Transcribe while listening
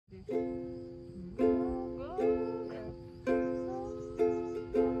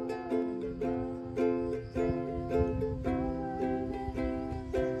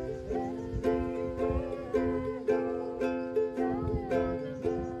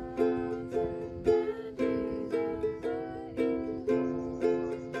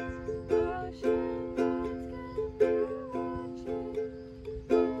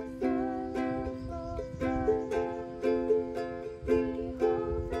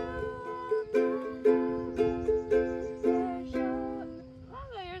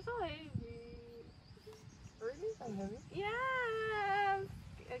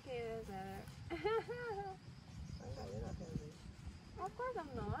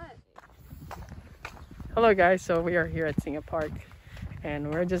Hello guys, so we are here at Singa Park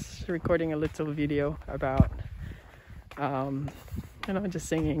and we're just recording a little video about just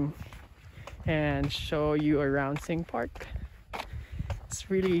singing and show you around Sing Park.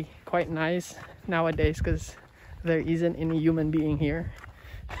 It's really quite nice nowadays because there isn't any human being here.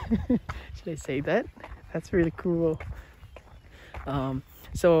 Should I say that? That's really cool.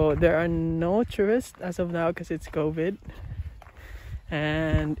 So there are no tourists as of now because it's COVID.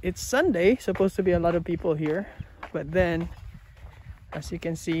 And it's Sunday, supposed to be a lot of people here, but then as you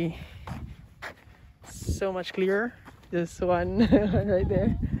can see, so much clearer. This one right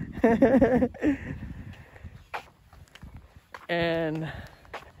there. And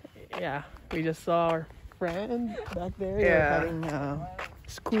yeah, we just saw our friend back there. Yeah. Having a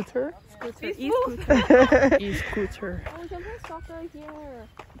scooter. E-scooter. E-scooter. Oh, we can play soccer here.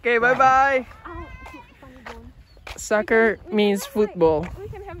 Okay, bye bye. Oh, funny bone. Soccer means football. We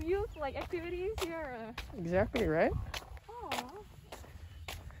can have youth activities here. Exactly, right? Oh.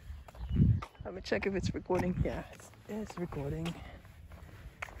 Let me check if it's recording. Yeah, it's recording.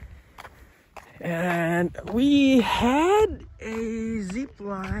 And we had a zip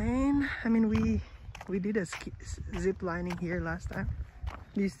line. I mean, we did a zip lining here last time.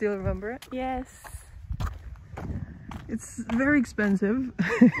 Do you still remember it? Yes. It's very expensive.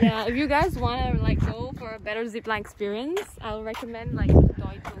 Yeah, if you guys want to go for a better zipline experience, I'll recommend Doi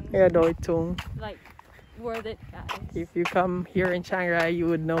Tung. Yeah, Doi Tung. Worth it, guys. If you come here in Chiang Rai, you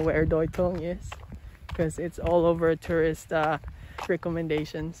would know where Doi Tung is because it's all over tourist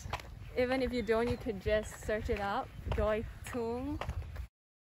recommendations. Even if you don't, you could just search it up. Doi Tung.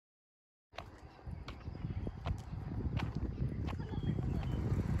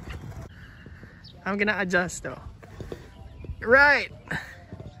 I'm gonna adjust though. Right.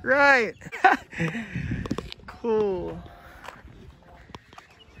 Cool.